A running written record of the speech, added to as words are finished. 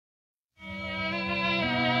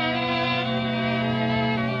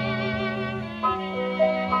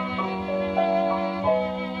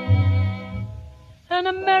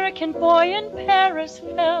vacant boy in Paris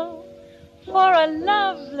fell for a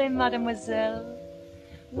lovely mademoiselle.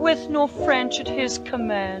 With no French at his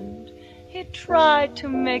command, he tried to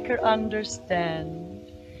make her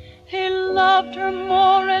understand. He loved her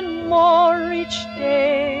more and more each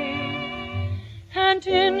day, and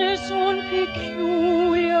in his own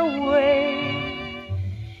peculiar way,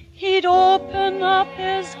 he'd open up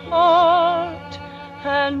his heart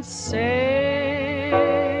and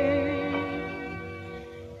say,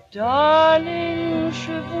 Darling,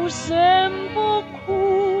 je vous aime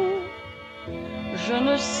beaucoup. Je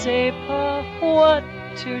ne sais pas what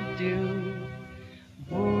to do.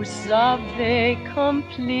 Vous avez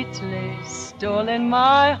completely stolen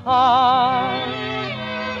my heart.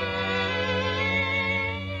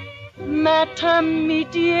 Matin,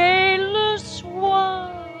 midi et le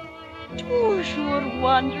soir, toujours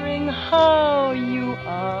wondering how you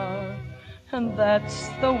are. And that's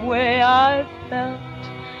the way I felt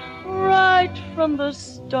right from the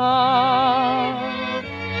start.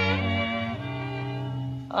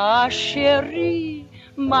 Ah, chérie,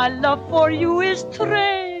 my love for you is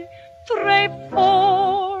très, très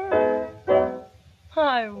fort.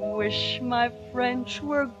 I wish my French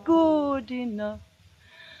were good enough.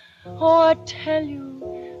 Oh, I tell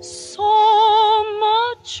you so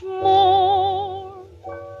much more.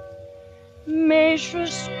 Mais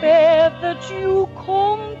j'espère that you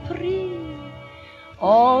compris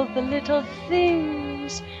all the little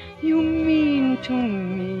things you mean to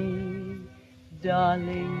me.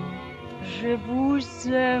 Darling, je vous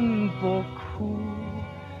aime beaucoup.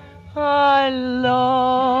 I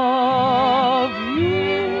love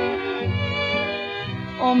you.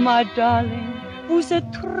 Oh, my darling, vous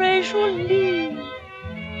êtes très jolie.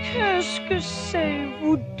 Qu'est-ce que c'est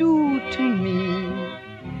vous do to me?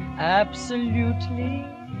 Absolutely,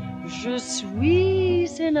 je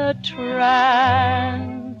suis in a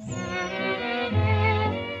trance.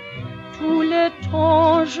 Tout le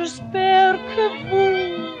temps, j'espère que vous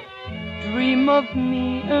dream of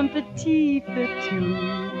me un petit peu tout.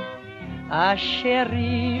 Ah,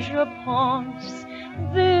 chérie, je pense,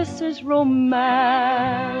 this is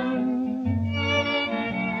romance.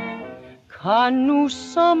 Quand nous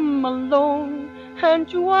sommes alone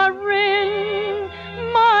and you are in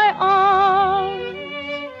my arms,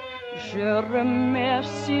 je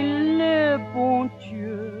remercie le bon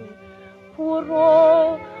Dieu pour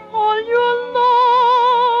all your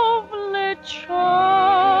lovely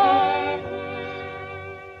charms.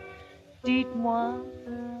 Dites-moi,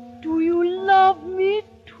 do you love me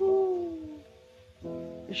too?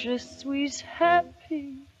 Je suis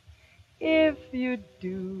happy if you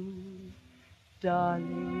do.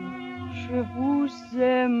 Darling, je vous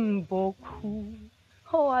aime beaucoup.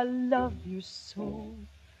 Oh, I love you so.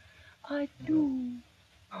 I do.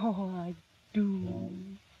 Oh, I do.